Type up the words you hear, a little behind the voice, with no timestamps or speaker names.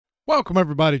Welcome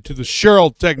everybody to the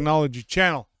Cheryl Technology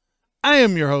channel. I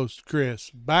am your host, Chris,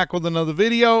 back with another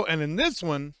video, and in this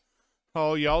one,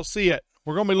 oh, y'all see it.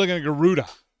 We're going to be looking at Garuda.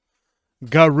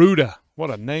 Garuda. What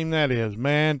a name that is,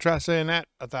 man. Try saying that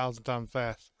 1,000 times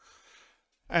fast.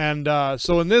 And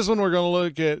so in this one, we're going to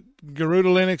look at Garuda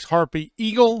Linux Harpy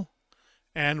Eagle,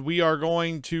 and we are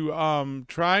going to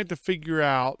try to figure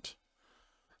out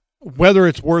whether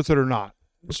it's worth it or not.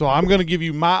 So I'm going to give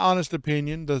you my honest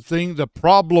opinion, the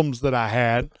problems that I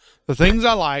had, the things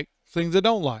I like, things I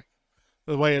don't like,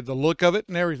 the look of it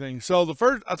and everything. So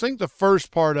I think the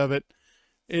first part of it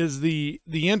is the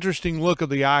interesting look of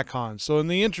the icons. So in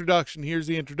the introduction, here's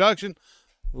the introduction.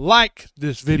 Like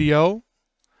this video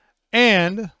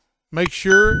and make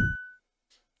sure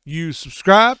you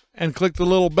subscribe and click the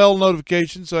little bell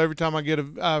notification. So every time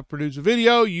I produce a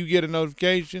video, you get a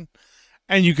notification.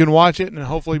 And you can watch it and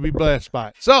hopefully be blessed by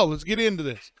it. So let's get into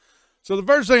this. So the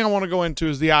first thing I want to go into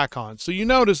is the icons. So you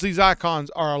notice these icons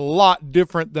are a lot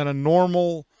different than a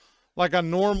normal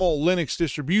Linux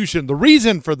distribution. The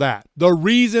reason for that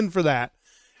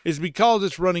is because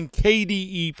it's running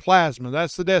KDE Plasma.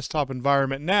 That's the desktop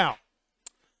environment. Now,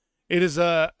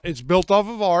 it's built off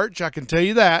of Arch. I can tell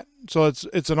you that. So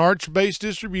it's an Arch-based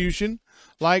distribution,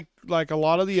 like a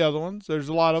lot of the other ones. There's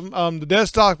a lot of them. The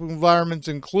desktop environments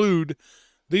include,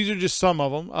 these are just some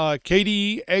of them,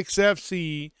 KDE,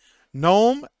 XFCE,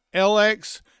 GNOME,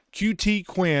 LX, Qt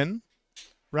Quinn,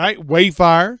 right?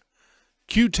 Wayfire,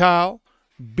 Qtile,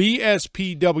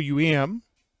 BSPWM,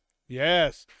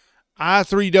 yes,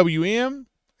 i3WM,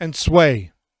 and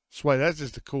Sway. Sway, that's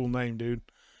just a cool name, dude.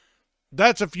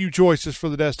 That's a few choices for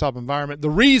the desktop environment. The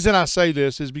reason I say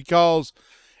this is because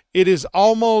it is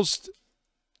almost,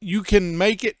 you can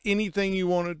make it anything you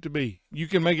want it to be. You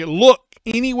can make it look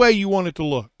any way you want it to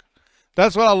look.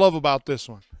 That's what I love about this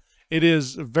one. It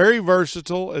is very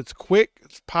versatile. It's quick.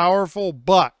 It's powerful.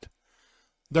 But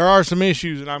there are some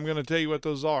issues, and I'm going to tell you what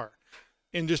those are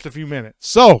in just a few minutes.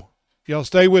 So, y'all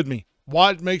stay with me.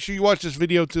 Make sure you watch this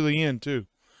video to the end, too.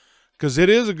 Because it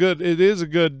is a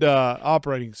good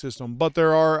operating system. But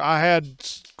I had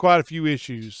quite a few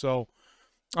issues. So,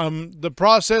 the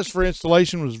process for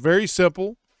installation was very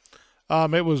simple.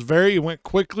 It went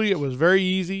quickly. It was very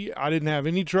easy. I didn't have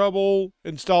any trouble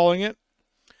installing it.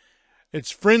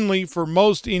 It's friendly for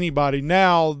most anybody.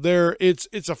 Now,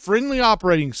 it's a friendly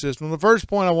operating system. The first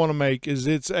point I want to make is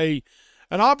it's an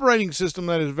operating system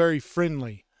that is very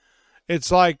friendly. It's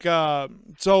like,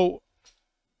 so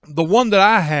the one that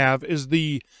I have is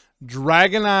the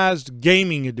Dragonized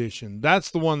Gaming Edition.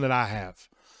 That's the one that I have.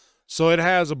 So it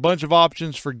has a bunch of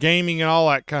options for gaming and all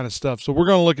that kind of stuff. So we're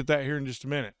going to look at that here in just a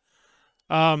minute.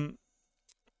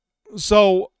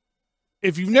 So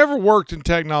if you've never worked in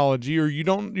technology or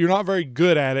you're not very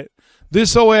good at it,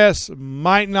 this OS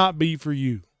might not be for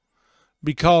you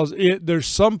because there's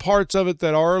some parts of it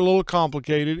that are a little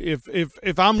complicated.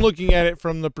 If I'm looking at it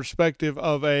from the perspective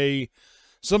of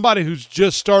somebody who's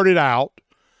just started out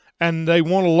and they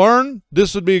want to learn,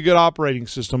 this would be a good operating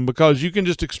system because you can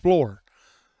just explore,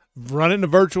 run it in a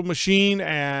virtual machine,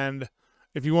 and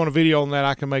if you want a video on that,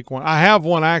 I can make one. I have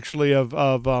one actually of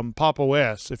Pop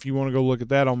OS if you want to go look at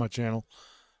that on my channel.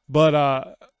 But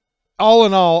all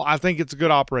in all, I think it's a good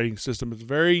operating system. It's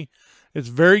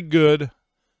very good.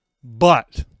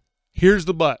 But here's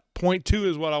the but. Point 2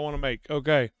 is what I want to make.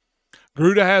 Okay.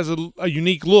 Garuda has a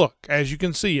unique look. As you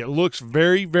can see, it looks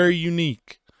very, very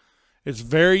unique. It's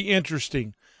very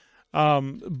interesting.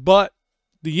 But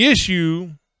the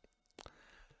issue,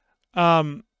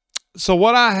 so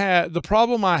the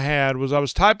problem I had was I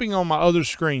was typing on my other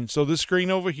screen. So this screen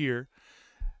over here,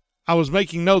 I was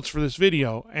making notes for this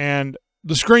video and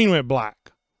the screen went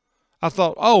black. I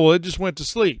thought, oh, well, it just went to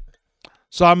sleep.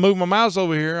 So I moved my mouse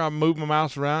over here. I moved my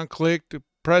mouse around, clicked,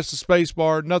 pressed the space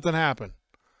bar. Nothing happened.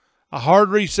 I hard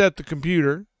reset the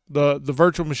computer. The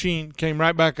virtual machine came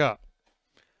right back up.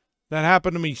 That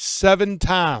happened to me 7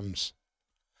 times.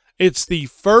 It's the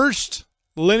first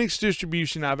Linux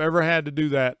distribution I've ever had to do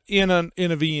that in a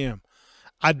VM.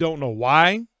 I don't know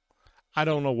why. I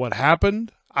don't know what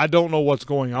happened. I don't know what's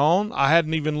going on. I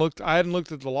hadn't looked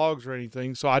at the logs or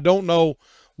anything, so I don't know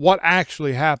what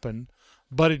actually happened,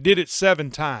 but it did it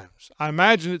 7 times. I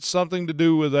imagine it's something to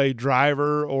do with a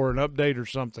driver or an update or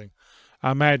something.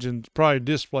 I imagine it's probably a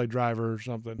display driver or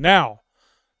something. Now,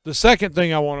 the second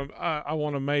thing I want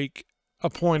to make a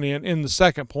point in the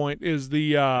second point is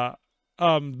the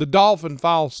Dolphin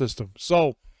file system.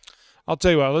 So I'll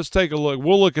tell you what, let's take a look.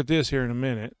 We'll look at this here in a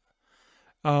minute.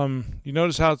 You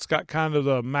notice how it's got kind of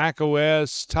the Mac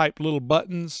OS type little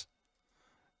buttons?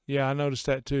 Yeah, I noticed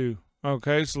that too.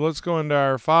 Okay, so let's go into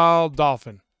our file,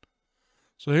 Dolphin.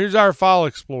 So here's our file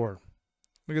explorer.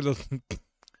 Look at this.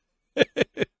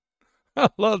 I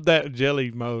love that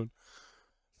jelly mode.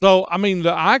 So, I mean,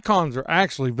 the icons are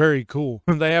actually very cool.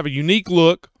 They have a unique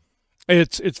look.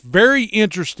 It's very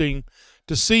interesting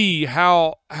to see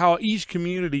how each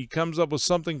community comes up with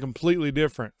something completely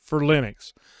different for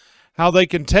Linux. How they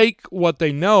can take what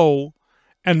they know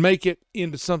and make it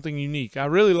into something unique. I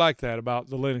really like that about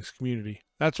the Linux community.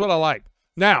 That's what I like.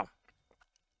 Now,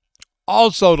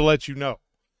 also to let you know,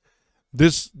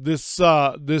 this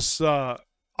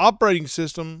operating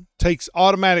system takes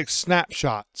automatic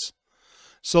snapshots.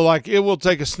 So like it will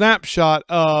take a snapshot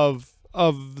of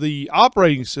the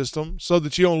operating system so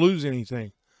that you don't lose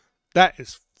anything. That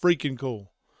is freaking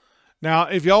cool. Now,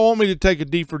 if y'all want me to take a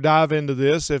deeper dive into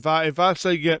this, if I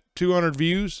say get 200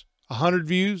 views, 100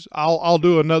 views, I'll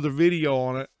do another video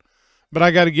on it. But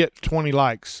I got to get 20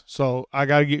 likes. So I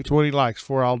got to get 20 likes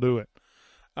before I'll do it.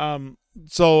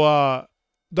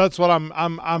 That's what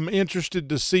I'm interested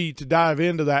to see, to dive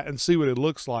into that and see what it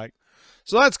looks like.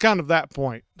 So that's kind of that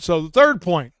point. So the third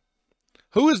point,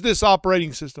 who is this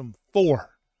operating system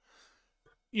for?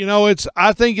 You know,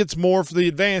 I think it's more for the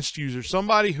advanced user,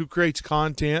 somebody who creates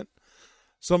content,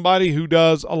 somebody who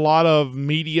does a lot of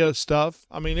media stuff.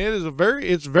 I mean,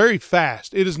 it's very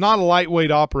fast. It is not a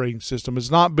lightweight operating system. It's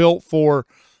not built for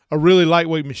a really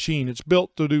lightweight machine. It's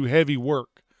built to do heavy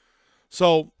work.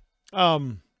 So,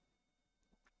 and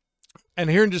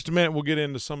here in just a minute, we'll get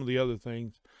into some of the other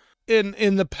things.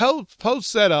 In the post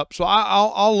setup, so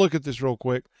I'll look at this real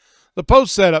quick. The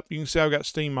post setup, you can see I've got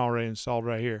Steam already installed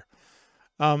right here.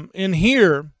 In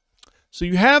here, so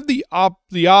you have the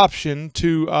option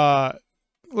to,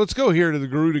 let's go here to the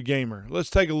Garuda Gamer. Let's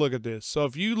take a look at this. So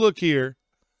if you look here,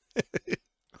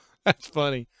 that's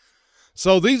funny.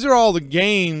 So these are all the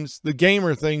games, the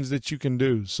gamer things that you can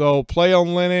do. So play on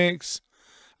Linux.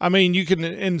 I mean, you can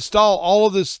install all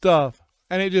of this stuff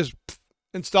and it just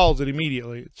installs it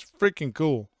immediately. It's freaking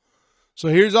cool. So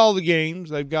here's all the games.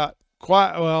 They've got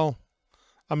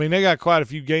they got quite a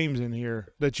few games in here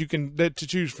that you can to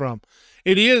choose from.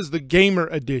 It is the gamer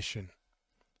edition.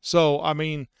 So, I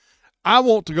mean, I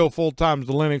want to go full time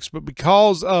to Linux, but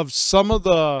because of some of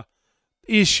the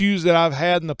issues that I've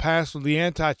had in the past with the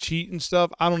anti-cheat and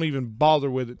stuff, I don't even bother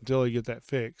with it until I get that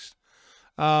fixed.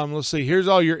 Let's see. Here's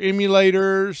all your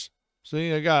emulators.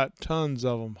 See, I got tons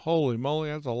of them. Holy moly,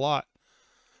 that's a lot.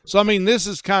 So, I mean, this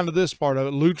is kind of this part of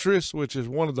it. Lutris, which is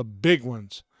one of the big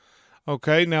ones.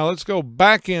 Okay, now let's go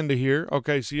back into here.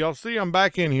 Okay, so y'all see I'm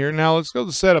back in here. Now let's go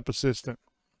to Setup Assistant.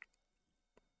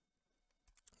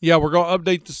 Yeah, we're going to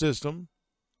update the system.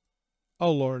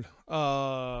 Oh, Lord.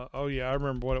 Oh, yeah, I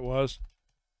remember what it was.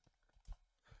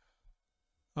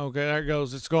 Okay, there it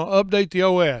goes. It's going to update the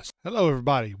OS. Hello,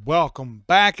 everybody. Welcome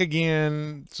back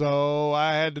again. So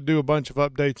I had to do a bunch of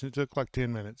updates, and it took like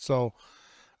 10 minutes. So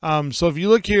if you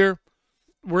look here,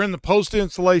 we're in the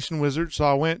post-installation wizard. So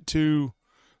I went to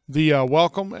the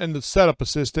welcome and the setup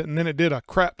assistant, and then it did a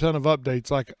crap ton of updates,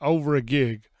 like over a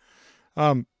gig.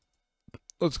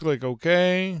 Let's click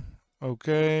OK.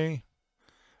 Okay.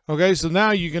 Okay, so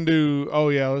now you can do, oh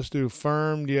yeah, let's do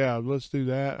firmed. Yeah, let's do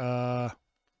that.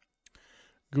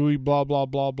 GUI, blah, blah,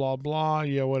 blah, blah, blah.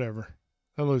 Yeah, whatever.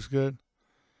 That looks good.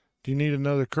 Do you need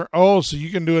another kernel? Oh, so you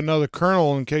can do another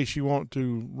kernel in case you want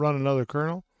to run another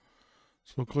kernel.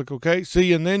 So click OK.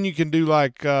 See, and then you can do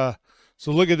like, so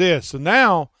look at this. So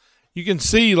now you can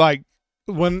see, like,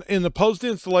 when in the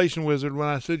post-installation wizard, when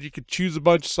I said you could choose a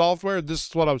bunch of software, this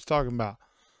is what I was talking about.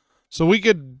 So we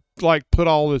could, like, put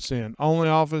all this in. Only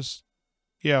Office?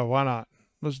 Yeah, why not?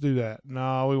 Let's do that.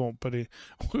 No, we won't put any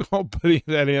of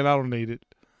that in. I don't need it.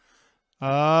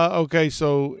 Okay,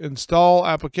 so install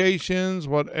applications.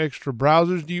 What extra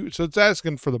browsers do you? So it's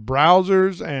asking for the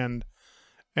browsers, and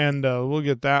we'll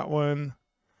get that one.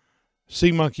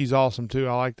 SeaMonkey's awesome too.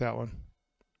 I like that one.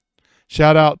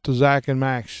 Shout out to Zach and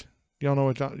Max. Y'all know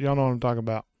what I'm talking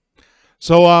about.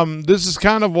 So this is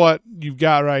kind of what you've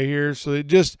got right here. So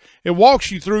it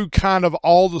walks you through kind of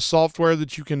all the software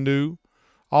that you can do,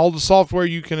 all the software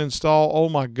you can install. Oh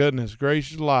my goodness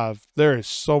gracious alive. There is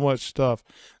so much stuff.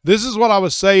 This is what I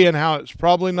was saying, how it's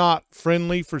probably not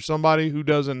friendly for somebody who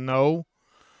doesn't know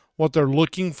what they're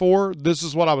looking for. This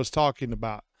is what I was talking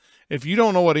about. If you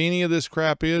don't know what any of this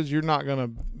crap is, you're not going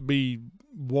to be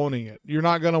wanting it. You're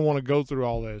not going to want to go through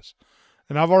all this.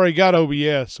 And I've already got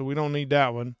OBS, so we don't need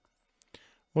that one.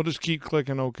 We'll just keep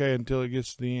clicking OK until it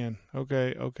gets to the end.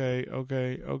 Okay, okay,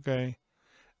 okay, okay.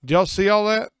 Did y'all see all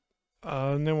that?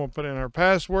 And then we'll put in our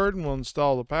password and we'll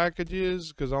install the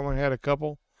packages because I only had a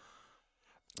couple.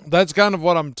 That's kind of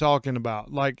what I'm talking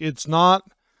about. Like, it's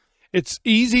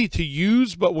easy to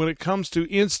use, but when it comes to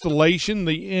installation,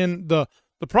 the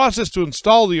The process to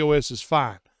install the OS is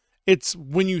fine. It's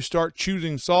when you start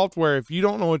choosing software, if you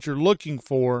don't know what you're looking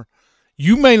for,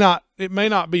 it may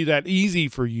not be that easy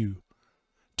for you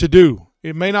to do.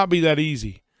 It may not be that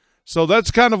easy. So that's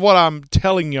kind of what I'm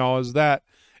telling y'all, is that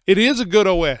it is a good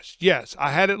OS. Yes,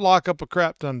 I had it lock up a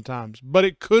crap ton of times, but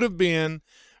it could have been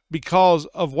because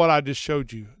of what I just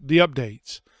showed you, the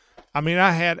updates. I mean,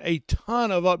 I had a ton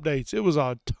of updates. It was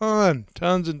a ton,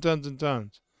 tons and tons and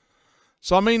tons.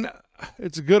 So, I mean,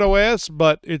 it's a good OS,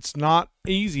 but it's not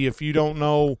easy if you don't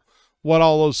know what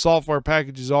all those software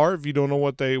packages are. If you don't know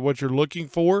what you're looking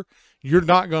for, you're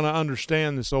not going to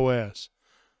understand this OS.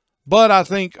 But I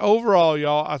think overall,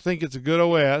 y'all, I think it's a good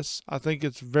OS. I think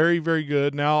it's very, very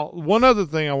good. Now, one other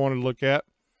thing I wanted to look at.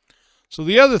 So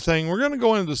the other thing, we're going to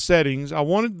go into the settings. I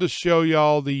wanted to show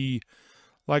y'all the,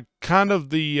 like, kind of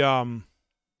the,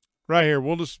 right here.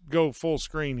 We'll just go full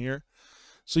screen here.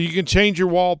 So you can change your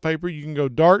wallpaper. You can go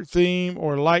dark theme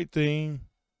or light theme.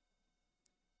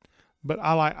 But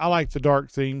I like the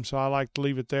dark theme, so I like to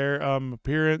leave it there.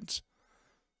 Appearance,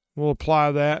 we'll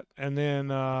apply that, and then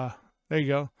there you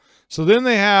go. So then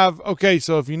they have, okay,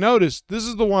 so if you notice, this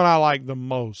is the one I like the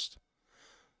most.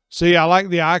 See, I like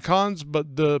the icons,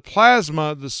 but the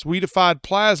plasma, the sweetified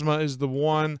plasma, is the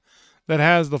one that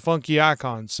has the funky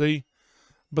icons, see?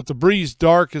 But the Breeze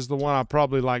Dark is the one I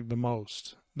probably like the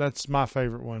most. That's my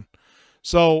favorite one.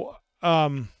 So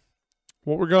what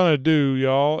we're going to do,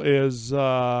 y'all, is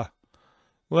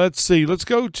let's see. Let's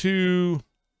go to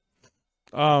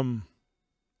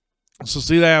so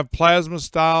see, they have plasma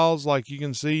styles. Like you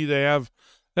can see, they have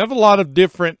a lot of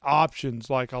different options,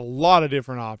 like a lot of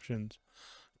different options.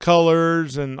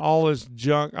 Colors and all this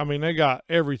junk. I mean, they got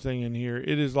everything in here.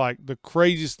 It is like the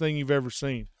craziest thing you've ever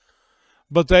seen.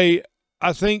 But I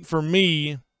think for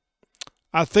me,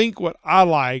 I think what I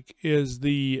like is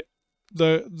the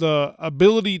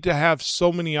ability to have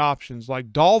so many options.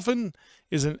 Like Dolphin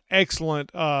is an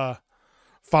excellent file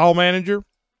manager.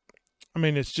 I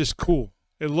mean, it's just cool.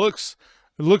 It looks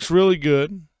really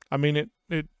good. I mean,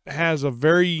 it has a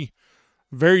very,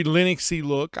 very Linuxy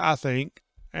look, I think.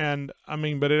 And I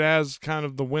mean, but it has kind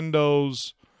of the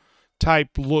Windows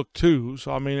type look too.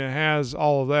 So I mean, it has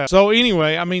all of that. So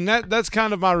anyway, I mean, that's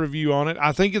kind of my review on it.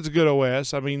 I think it's a good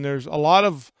OS. I mean, there's a lot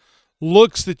of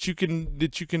looks that you can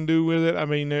do with it. I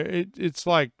mean, it's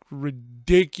like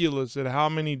ridiculous at how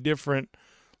many different.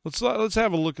 Let's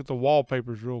have a look at the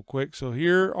wallpapers real quick. So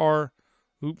here are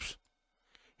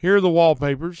the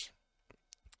wallpapers.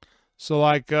 So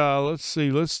like let's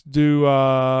see, let's do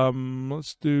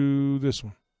this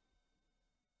one.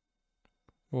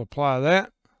 We'll apply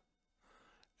that,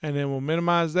 and then we'll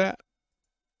minimize that,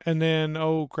 and then,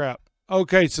 oh crap.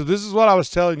 Okay, so this is what I was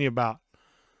telling you about.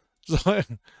 So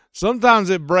sometimes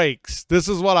it breaks. This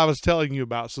is what I was telling you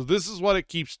about. So this is what it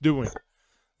keeps doing.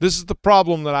 This is the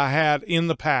problem that I had in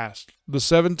the past. The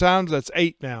 7 times, that's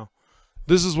 8 now.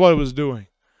 This is what it was doing.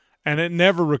 And it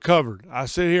never recovered. I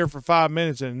sit here for 5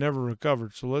 minutes and it never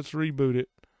recovered. So let's reboot it.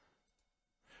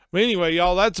 But anyway,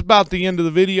 y'all, that's about the end of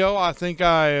the video. I think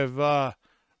I have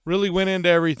really went into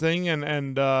everything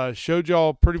and showed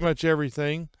y'all pretty much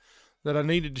everything that I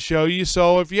needed to show you.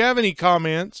 So if you have any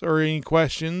comments or any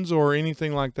questions or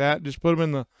anything like that, just throw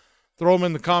them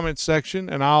in the comments section,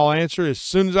 and I'll answer as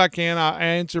soon as I can. I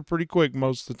answer pretty quick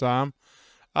most of the time.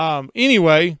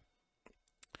 Anyway,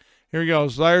 here we go.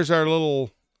 So there's our little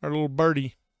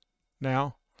birdie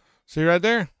now. See right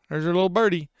there? There's our little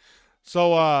birdie.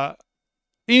 So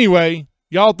anyway,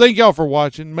 y'all, thank y'all for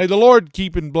watching. May the Lord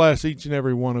keep and bless each and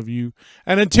every one of you.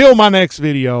 And until my next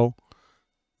video,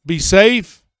 be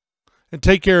safe and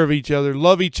take care of each other.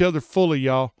 Love each other fully,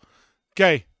 y'all.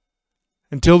 Okay.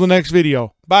 Until the next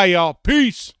video. Bye, y'all.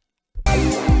 Peace.